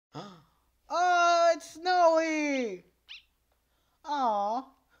Oh, it's snowy! Aw.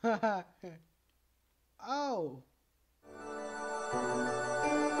 Oh.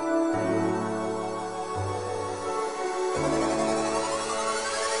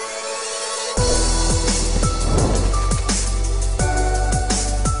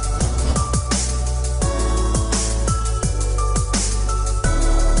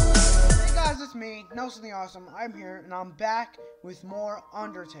 Hey guys, it's me, TheAwesome. I'm here, and I'm back with more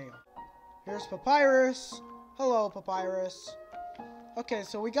Undertale. Here's Papyrus. Hello, Papyrus. Okay,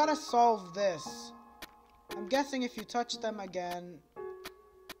 so we gotta solve this. I'm guessing if you touch them again...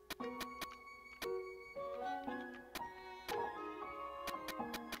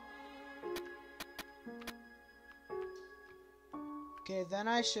 Okay, then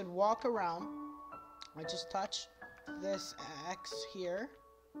I should walk around. I just touch this X here.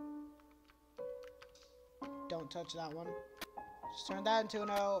 Don't touch that one. Just turn that into an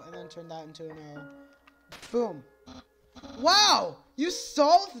O, and then turn that into an O. Boom. Wow! You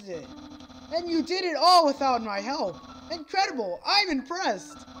solved it! And you did it all without my help. Incredible! I'm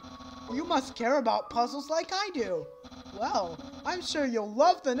impressed! You must care about puzzles like I do. Well, I'm sure you'll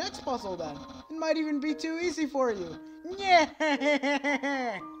love the next puzzle then. It might even be too easy for you. Yeah!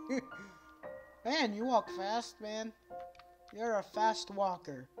 Man, you walk fast, man. You're a fast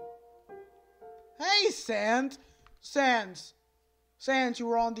walker. Hey, Sans! Sans, you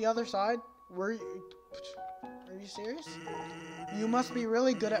were on the other side? Were you... Are you serious? You must be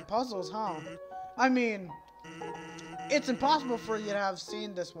really good at puzzles, huh? I mean, it's impossible for you to have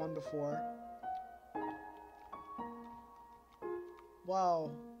seen this one before.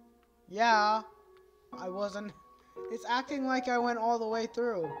 Well, yeah, I wasn't... It's acting like I went all the way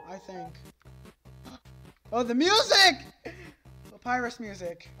through, I think. Oh, the music! Papyrus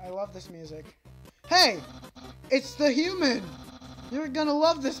music. I love this music. Hey! It's the human! You're gonna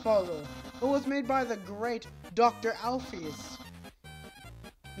love this puzzle. It was made by the great Dr. Alpheus.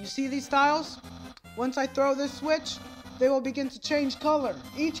 You see these tiles? Once I throw this switch, they will begin to change color.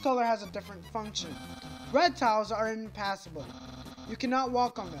 Each color has a different function. Red tiles are impassable. You cannot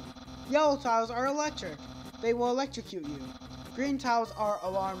walk on them. Yellow tiles are electric. They will electrocute you. Green tiles are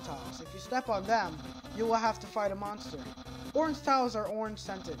alarm tiles. If you step on them, you will have to fight a monster. Orange tiles are orange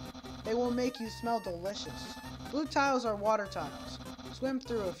scented. They will make you smell delicious. Blue tiles are water tiles. Swim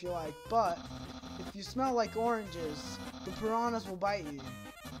through if you like, but if you smell like oranges, the piranhas will bite you.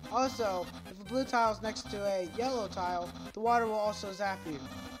 Also, if a blue tile is next to a yellow tile, the water will also zap you.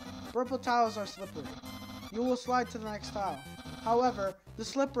 Purple tiles are slippery. You will slide to the next tile. However, the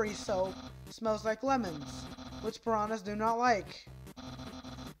slippery soap smells like lemons, which piranhas do not like.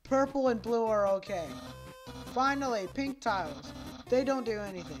 Purple and blue are okay. Finally, pink tiles. They don't do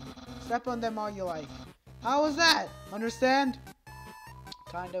anything. Step on them all you like. How was that? Understand?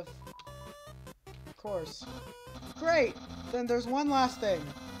 Kind of. Of course. Great! Then there's one last thing.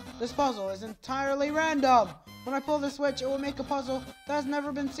 This puzzle is entirely random. When I pull the switch, it will make a puzzle that has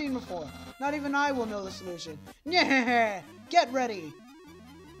never been seen before. Not even I will know the solution. Yeah! Get ready!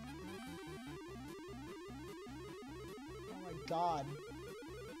 Oh my god.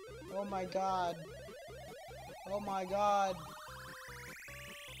 Oh my god. Oh my god.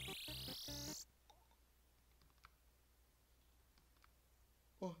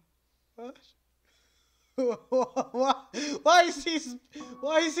 Why is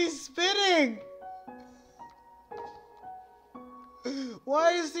he spinning?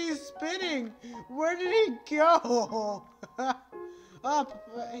 Why is he spinning? Where did he go? Up.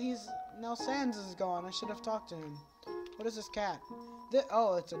 Now Sans is gone. I should have talked to him. What is this cat?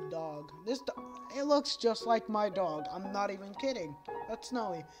 Oh, it's a dog. It looks just like my dog. I'm not even kidding. That's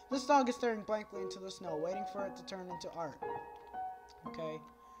Snowy. This dog is staring blankly into the snow, waiting for it to turn into art. Okay.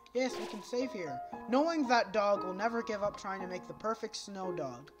 Yes, we can save here. Knowing that dog will never give up trying to make the perfect snow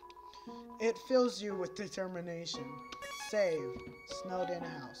dog. It fills you with determination. Save. Snowdin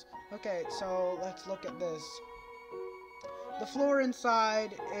house. Okay, so let's look at this. The floor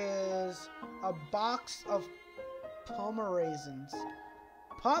inside is a box of raisins.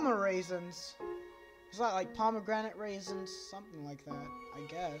 Raisins? Is that like pomegranate raisins? Something like that, I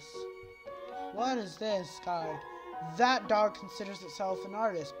guess. What is this, guy? That dog considers itself an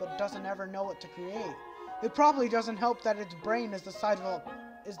artist, but doesn't ever know what to create. It probably doesn't help that its brain is the size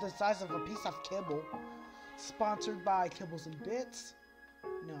of a piece of kibble. Sponsored by Kibbles and Bits?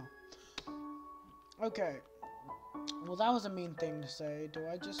 No. Okay. Well, that was a mean thing to say. Do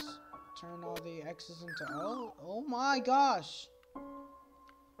I just turn all the X's into O? Oh my gosh!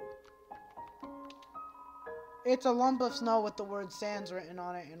 It's a lump of snow with the word Sans written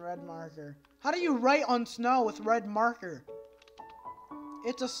on it in red marker. How do you write on snow with red marker?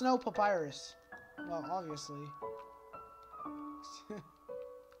 It's a snow papyrus. Well, obviously.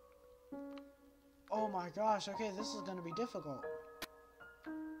 Oh my gosh, okay, this is gonna be difficult.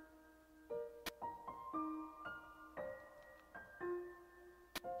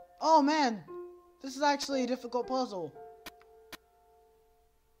 Oh man! This is actually a difficult puzzle.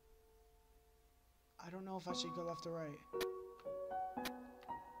 I don't know if I should go left or right.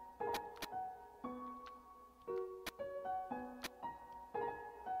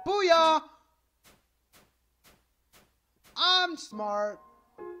 Booyah! I'm smart.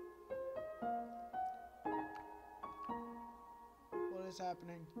 What is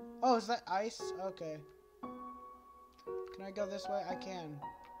happening? Oh, is that ice? Okay. Can I go this way? I can.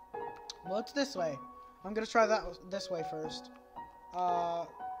 Well, it's this way. I'm gonna try this way first.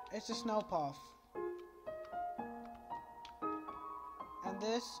 It's a snow puff. And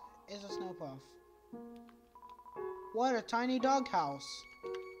this is a snow puff. What a tiny doghouse.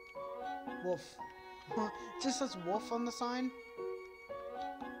 Wolf. It just says wolf on the sign.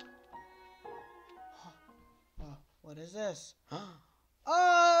 Oh, what is this?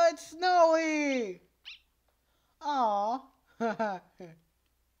 Oh, it's snowy! Aww.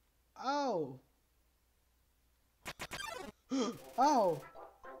 Oh. Oh.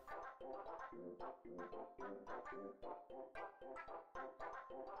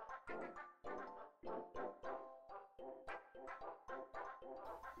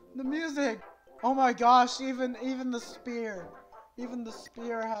 The music! Oh my gosh, even the spear. Even the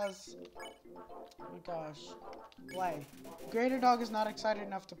spear has... Oh my gosh. Play. Greater Dog is not excited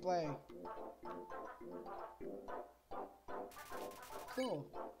enough to play. Cool.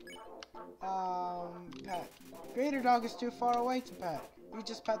 Pet. Greater Dog is too far away to pet. You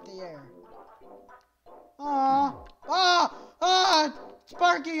just pet the air. Aww. Ah! Ah! It's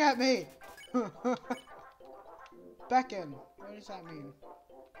barking at me! Beckon. What does that mean?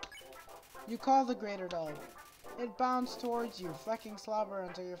 You call the Greater Dog. It bounds towards you, flecking slobber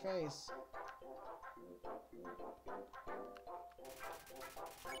onto your face.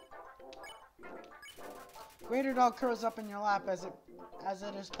 Greater Dog curls up in your lap as it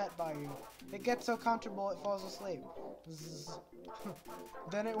is pet by you. It gets so comfortable it falls asleep. Zzz.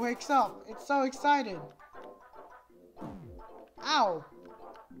 Then it wakes up. It's so excited. Ow!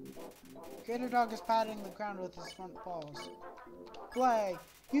 Greater Dog is patting the ground with his front paws. Play.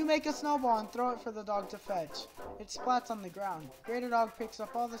 You make a snowball and throw it for the dog to fetch. It splats on the ground. Greater Dog picks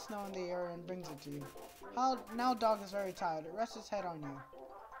up all the snow in the air and brings it to you. Now Dog is very tired. It rests its head on you.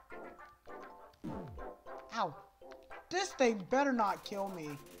 Ow. This thing better not kill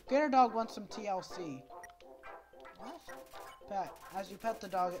me. Greater Dog wants some TLC. What? Pet. As you pet the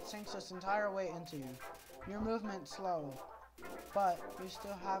dog, it sinks its entire weight into you. Your movement's slow. But you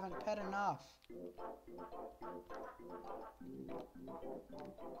still haven't pet enough.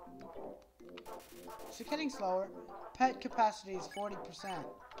 So getting slower. Pet capacity is 40%.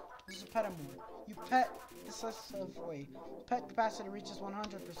 This is pet more. You pet excessively. Pet capacity reaches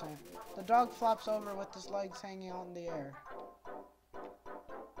 100%. The dog flops over with his legs hanging out in the air.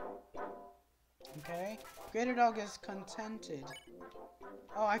 Okay. Greater Dog is contented.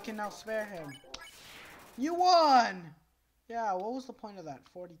 Oh, I can now spare him. You won! Yeah, what was the point of that?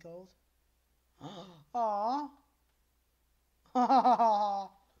 40 gold? Aww.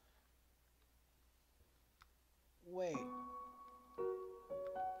 Wait.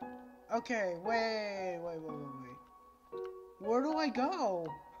 Okay, wait. Where do I go?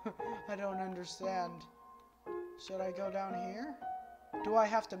 I don't understand. Should I go down here? Do I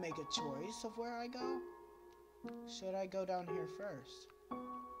have to make a choice of where I go? Should I go down here first?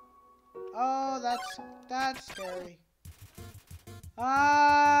 Oh, that's scary.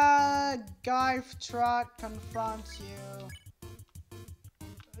 Guy Trot confronts you.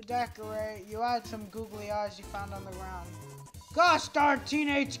 Decorate. You had some googly eyes you found on the ground. Gosh darn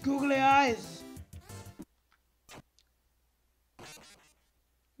teenage googly eyes!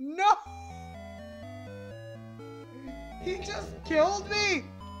 No! He just killed me!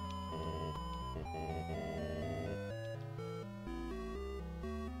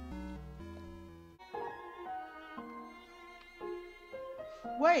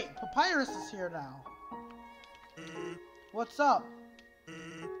 Wait, Papyrus is here now. What's up?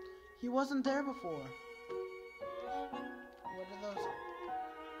 He wasn't there before. What are those?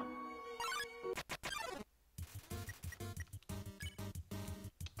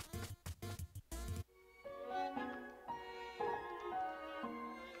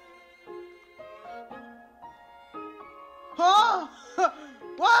 Huh?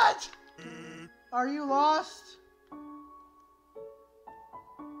 What? Are you lost?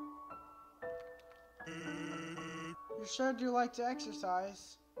 You sure do like to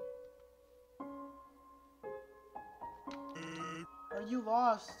exercise. Are you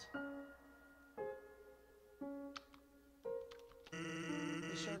lost?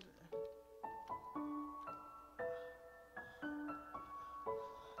 You sure...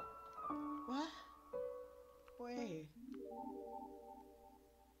 What? Wait.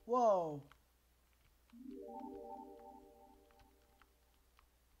 Whoa.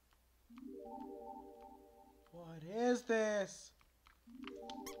 What is this?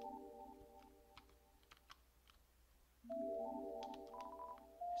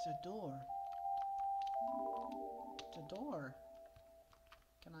 It's a door. It's a door.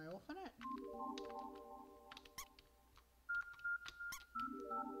 Can I open it?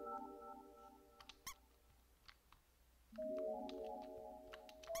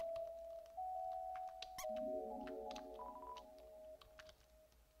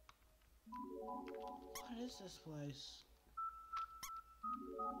 What is this place?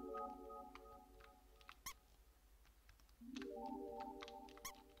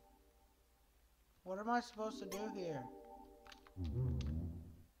 What am I supposed to do here?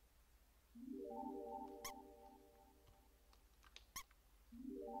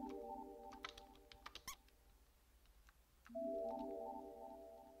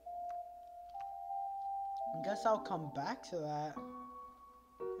 I guess I'll come back to that.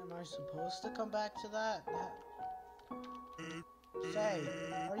 Am I supposed to come back to that? Say,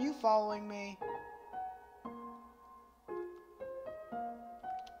 are you following me?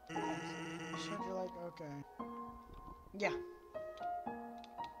 Should you like, okay. Yeah.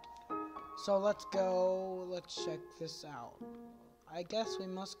 So let's go, let's check this out. I guess we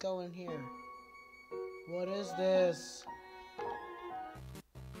must go in here. What is this?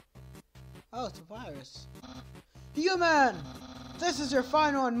 Oh, it's a virus. Human! This is your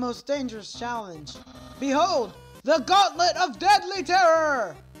final and most dangerous challenge. Behold, the Gauntlet of Deadly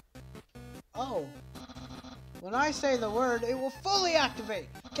Terror! Oh. When I say the word, it will fully activate.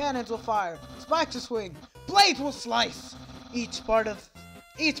 Cannons will fire, spikes will swing, blades will slice. Each part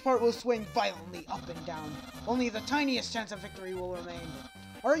will swing violently up and down. Only the tiniest chance of victory will remain.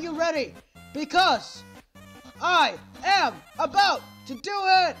 Are you ready? Because I am about to do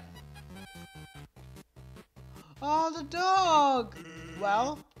it! Oh, the dog!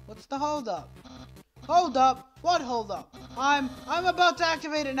 Well, what's the holdup? Hold up? What holdup? I'm about to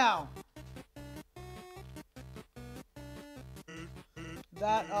activate it now.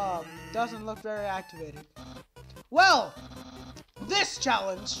 That, doesn't look very activated. Well, this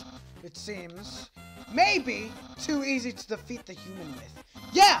challenge, it seems, may be too easy to defeat the human with.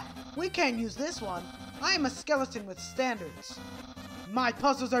 Yeah, we can't use this one. I am a skeleton with standards. My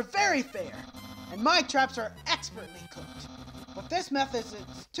puzzles are very fair, and my traps are expertly cooked. But this method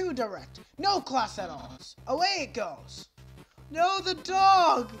is too direct. No class at all. Away it goes. No, the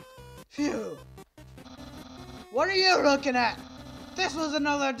dog! Phew. What are you looking at? This was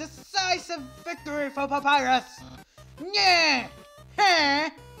another decisive victory for Papyrus! Yeah! Huh?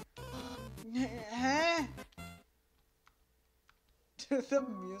 Huh? The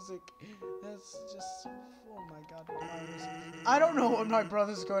music is just... Oh my god. I don't know what my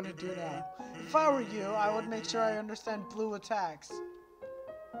brother's going to do now. If I were you, I would make sure I understand blue attacks.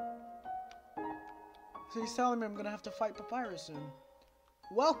 So he's telling me I'm going to have to fight Papyrus soon.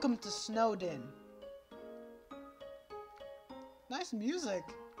 Welcome to Snowdin. Nice music.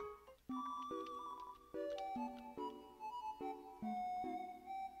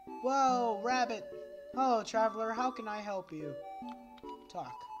 Whoa, rabbit. Hello, traveler. How can I help you?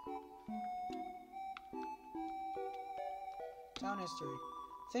 Talk. Town history.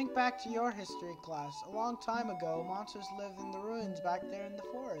 Think back to your history class. A long time ago, monsters lived in the ruins back there in the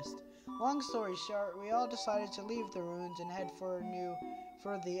forest. Long story short, we all decided to leave the ruins and head for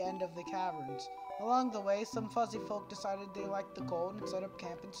the end of the caverns. Along the way, some fuzzy folk decided they liked the cold and set up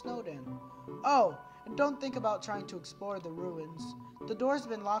camp in Snowdin. Oh, and don't think about trying to explore the ruins. The door's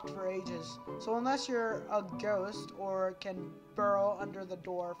been locked for ages, so unless you're a ghost or can burrow under the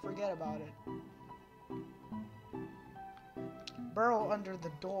door, forget about it. Burrow under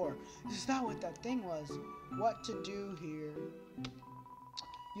the door. Is that what that thing was? What to do here?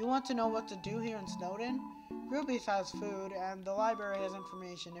 You want to know what to do here in Snowdin? Ruby's has food, and the library has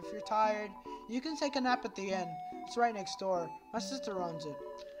information. If you're tired, you can take a nap at the inn. It's right next door. My sister runs it.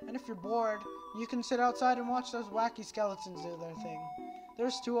 And if you're bored, you can sit outside and watch those wacky skeletons do their thing.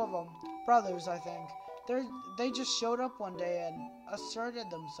 There's two of them. Brothers, I think. They just showed up one day and asserted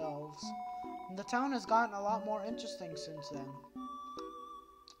themselves. And the town has gotten a lot more interesting since then.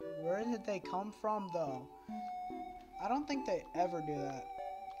 Where did they come from, though? I don't think they ever do that.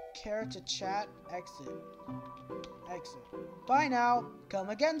 Care to chat? Exit. exit. Bye now. Come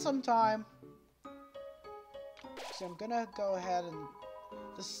again sometime. So I'm gonna go ahead and...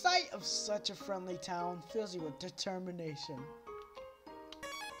 The sight of such a friendly town fills you with determination.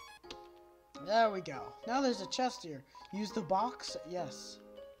 There we go. Now there's a chest here. Use the box? Yes.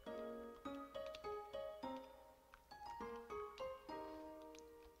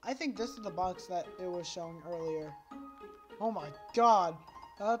 I think this is the box that it was showing earlier. Oh my god.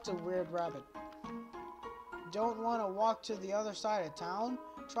 That's a weird rabbit. Don't want to walk to the other side of town?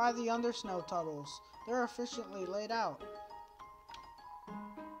 Try the Undersnow tunnels. They're efficiently laid out.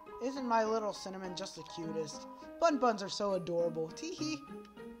 Isn't my little Cinnamon just the cutest? Bun Buns are so adorable. Teehee.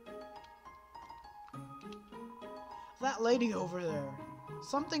 That lady over there.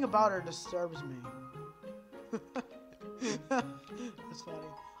 Something about her disturbs me. That's funny.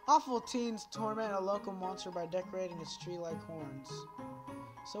 Awful teens torment a local monster by decorating its tree like horns.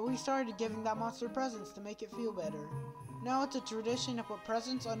 So we started giving that monster presents to make it feel better. Now it's a tradition to put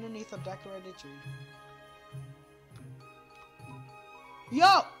presents underneath a decorated tree.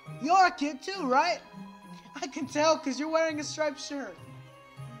 Yo! You're a kid too, right? I can tell because you're wearing a striped shirt.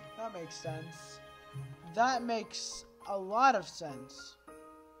 That makes sense. That makes a lot of sense.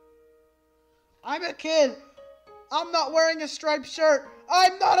 I'm a kid! I'm not wearing a striped shirt!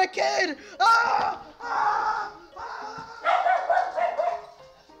 I'm not a kid! Ah! Ah!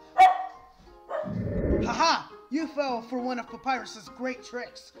 Haha! You fell for one of Papyrus's great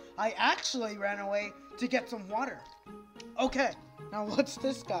tricks. I actually ran away to get some water. Okay, now what's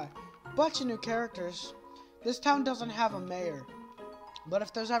this guy? Bunch of new characters. This town doesn't have a mayor. But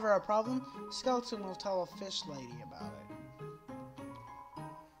if there's ever a problem, Skeleton will tell a fish lady about it.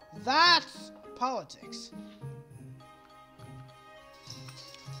 That's politics.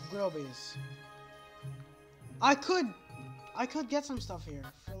 Grillbees. I could get some stuff here.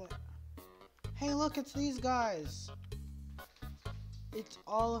 Hey, look, it's these guys. It's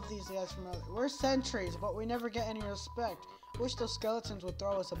all of these guys from earlier. We're sentries, but we never get any respect. Wish those skeletons would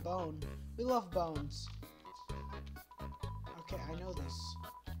throw us a bone. We love bones. Okay, I know this.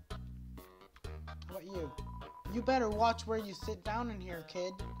 How about you? You better watch where you sit down in here,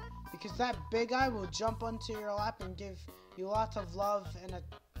 kid. Because that big guy will jump onto your lap and give you lots of love and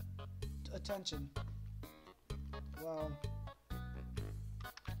attention. Well...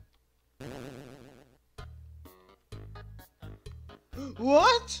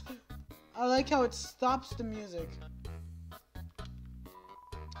 What? I like how it stops the music.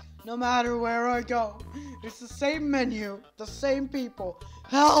 No matter where I go, it's the same menu, the same people.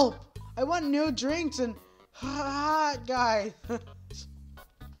 Help! I want new drinks and hot guy.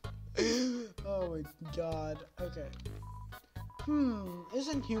 Oh my god. Okay.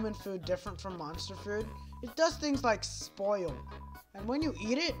 Isn't human food different from monster food? It does things like spoil. And when you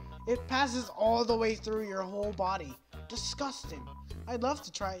eat it, it passes all the way through your whole body. Disgusting. I'd love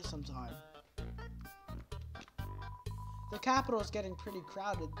to try it sometime. The capital is getting pretty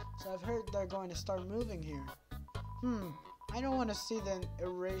crowded, so I've heard they're going to start moving here. I don't want to see the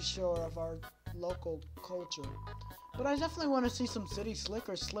erasure of our local culture. But I definitely want to see some city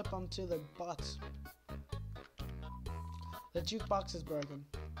slickers slip onto their butts. The jukebox is broken.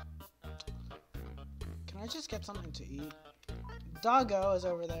 Can I just get something to eat? Doggo is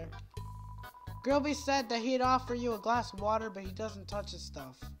over there. Grillby said that he'd offer you a glass of water, but he doesn't touch his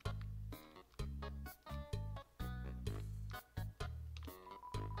stuff.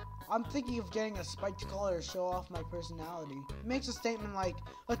 I'm thinking of getting a spiked collar to show off my personality. It makes a statement like,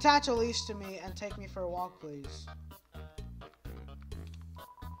 attach a leash to me and take me for a walk, please.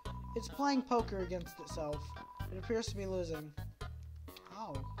 It's playing poker against itself. It appears to be losing.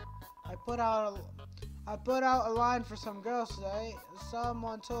 How? I put out a line for some girls today.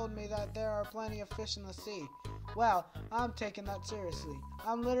 Someone told me that there are plenty of fish in the sea. Well, I'm taking that seriously.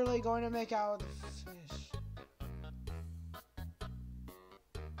 I'm literally going to make out with the fish.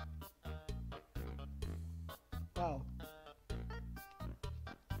 Wow.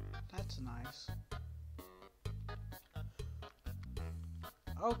 That's nice.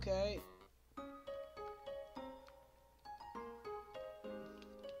 Okay.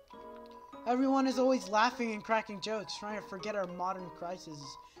 Everyone is always laughing and cracking jokes, trying to forget our modern crises.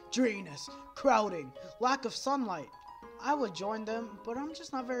 Dreariness, crowding, lack of sunlight. I would join them, but I'm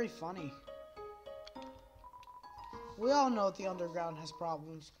just not very funny. We all know the underground has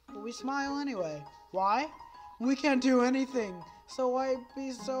problems, but we smile anyway. Why? We can't do anything, so why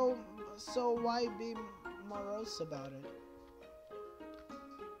be morose about it?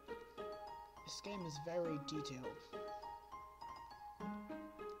 This game is very detailed.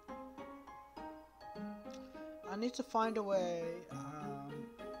 I need to find a way.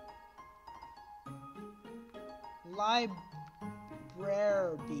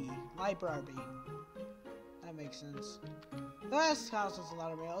 Library. That makes sense. This house has a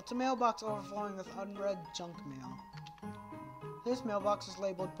lot of mail. It's a mailbox overflowing with unread junk mail. This mailbox is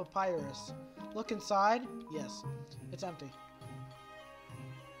labeled papyrus. Look inside. Yes, it's empty.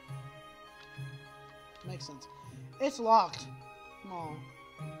 Makes sense. It's locked. No.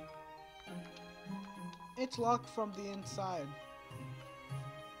 It's locked from the inside.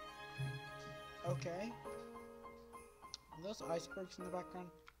 Okay. Are those icebergs in the background?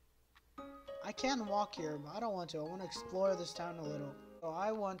 I can walk here, but I don't want to. I want to explore this town a little. So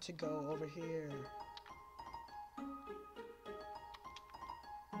I want to go over here.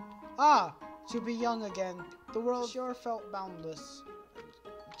 Ah! To be young again. The world sure felt boundless.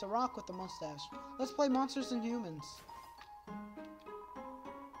 It's a rock with a mustache. Let's play Monsters and Humans.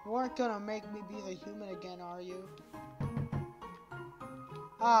 You aren't gonna make me be the human again, are you?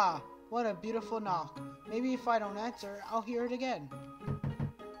 Ah, what a beautiful knock. Maybe if I don't answer, I'll hear it again.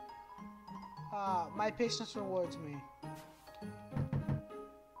 Ah, my patience rewards me.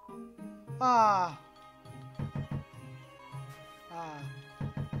 Ah. Ah.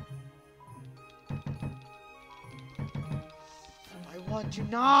 I want to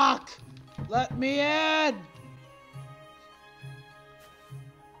knock! Let me in!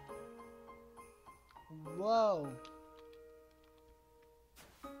 Whoa.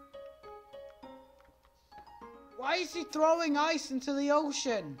 Why is he throwing ice into the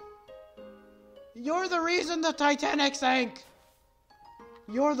ocean? You're the reason the Titanic sank!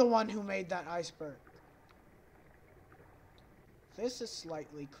 You're the one who made that iceberg. This is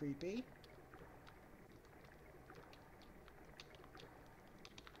slightly creepy.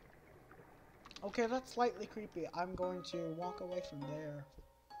 Okay, that's slightly creepy. I'm going to walk away from there.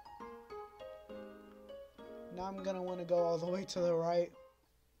 Now I'm gonna want to go all the way to the right.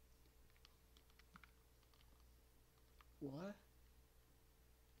 What?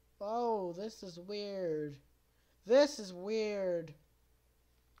 Oh, this is weird. This is weird.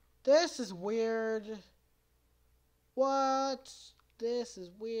 This is weird. What? This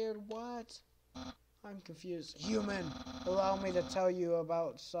is weird. What? I'm confused. Human, allow me to tell you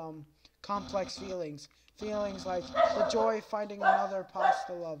about some complex feelings. Feelings like the joy of finding another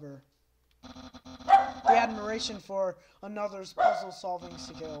pasta lover. The admiration for another's puzzle-solving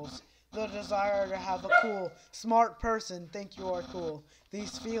skills. The desire to have a cool, smart person think you are cool.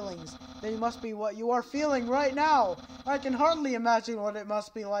 These feelings, they must be what you are feeling right now. I can hardly imagine what it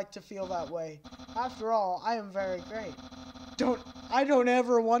must be like to feel that way. After all, I am very great. I don't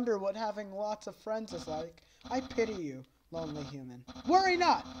ever wonder what having lots of friends is like. I pity you, lonely human. Worry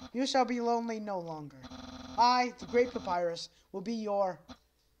not, you shall be lonely no longer. I, the great Papyrus, will be your...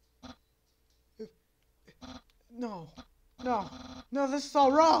 No, this is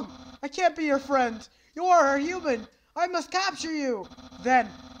all wrong. I can't be your friend. You are a human. I must capture you. Then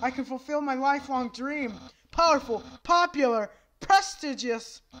I can fulfill my lifelong dream. Powerful, popular,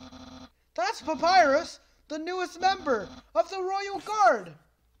 prestigious. That's Papyrus, the newest member of the Royal Guard.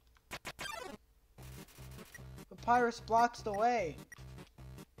 Papyrus blocks the way.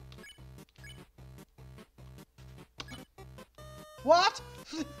 What?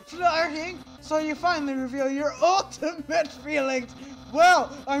 Flirting? So you finally reveal your ultimate feelings. Well,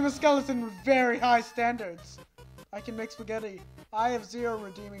 I'm a skeleton with very high standards. I can make spaghetti. I have 0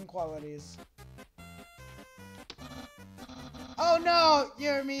 redeeming qualities. Oh no,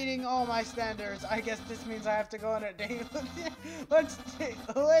 you're meeting all my standards. I guess this means I have to go on a date with you. Let's date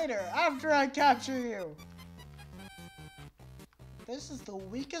later, after I capture you. This is the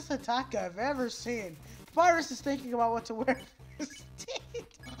weakest attack I've ever seen. Papyrus is thinking about what to wear for his date.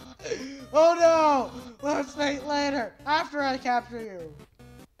 Oh no! Let's date later, after I capture you.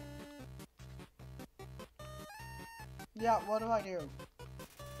 Yeah, what do I do?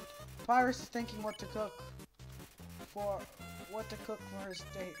 Papyrus is thinking what to cook for his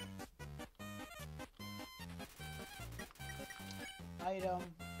date. Item.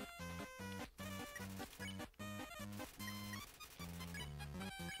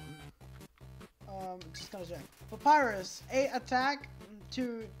 Just gonna check. Papyrus, 8 attack,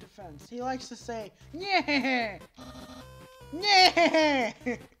 2 defense. He likes to say, yeah, yeah.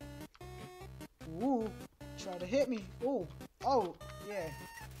 Ooh, try to hit me. Ooh, oh, yeah.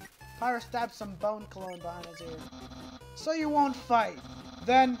 Papyrus stabs some bone cologne behind his ear. So you won't fight.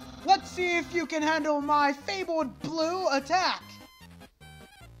 Then let's see if you can handle my fabled blue attack.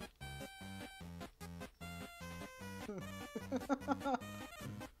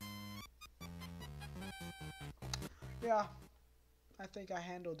 Yeah, I think I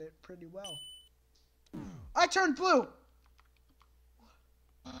handled it pretty well. I turned blue!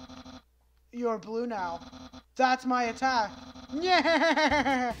 You're blue now. That's my attack.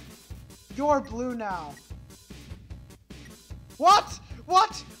 Yeah! You're blue now. What?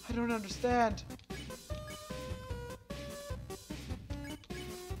 What? I don't understand.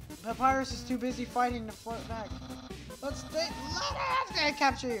 Papyrus is too busy fighting to float back. Let us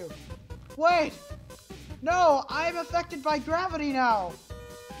capture you. Wait. No, I'm affected by gravity now.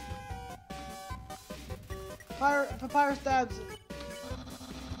 Papyrus stabs.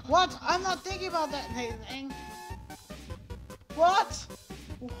 What? I'm not thinking about that thing. What?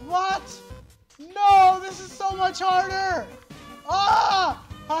 What? No, this is so much harder. Ah!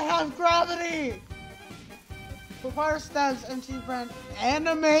 I have gravity. Papyrus stabs empty brand.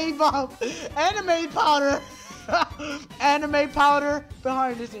 Anime powder. Anime powder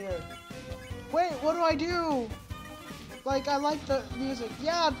behind his ear. Wait, what do I do? Like, I like the music.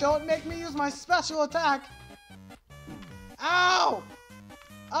 Yeah, don't make me use my special attack. Ow!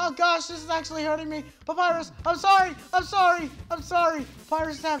 Oh gosh, this is actually hurting me. Papyrus, I'm sorry.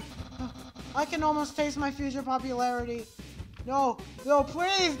 Papyrus stab. I can almost taste my future popularity. No,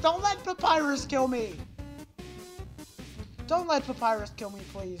 please, don't let Papyrus kill me. Don't let Papyrus kill me,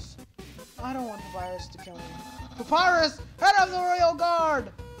 please. I don't want Papyrus to kill me. Papyrus, head of the Royal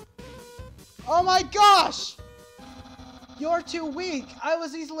Guard! Oh my gosh! You're too weak. I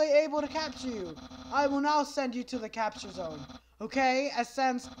was easily able to capture you. I will now send you to the capture zone. Okay? As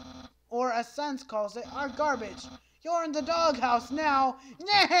Sense calls it, our garbage. You're in the doghouse now.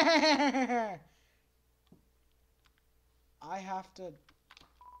 I have to...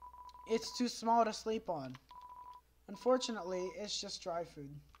 It's too small to sleep on. Unfortunately, it's just dry food.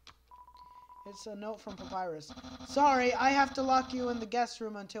 It's a note from Papyrus. Sorry, I have to lock you in the guest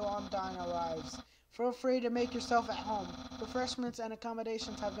room until Undertale arrives. Feel free to make yourself at home. Refreshments and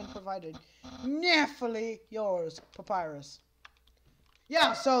accommodations have been provided. Nearly yours, Papyrus.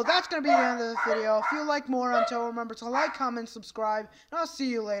 Yeah, so that's going to be the end of this video. If you like more Undertale, remember to like, comment, subscribe, and I'll see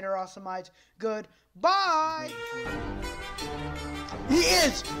you later, Awesomeites. Goodbye! He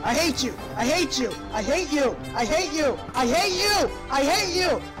is! I hate you! I hate you! I hate you! I hate you! I hate you! I hate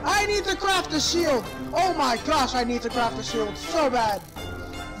you! I need to craft a shield! Oh my gosh, I need to craft a shield so bad!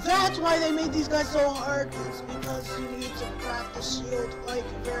 That's why they made these guys so hard! It's because you need to craft a shield like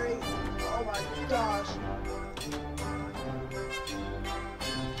very... Oh my gosh!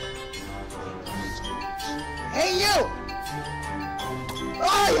 Hey you!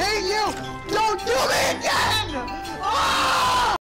 I hate you! Don't do me again! Ah!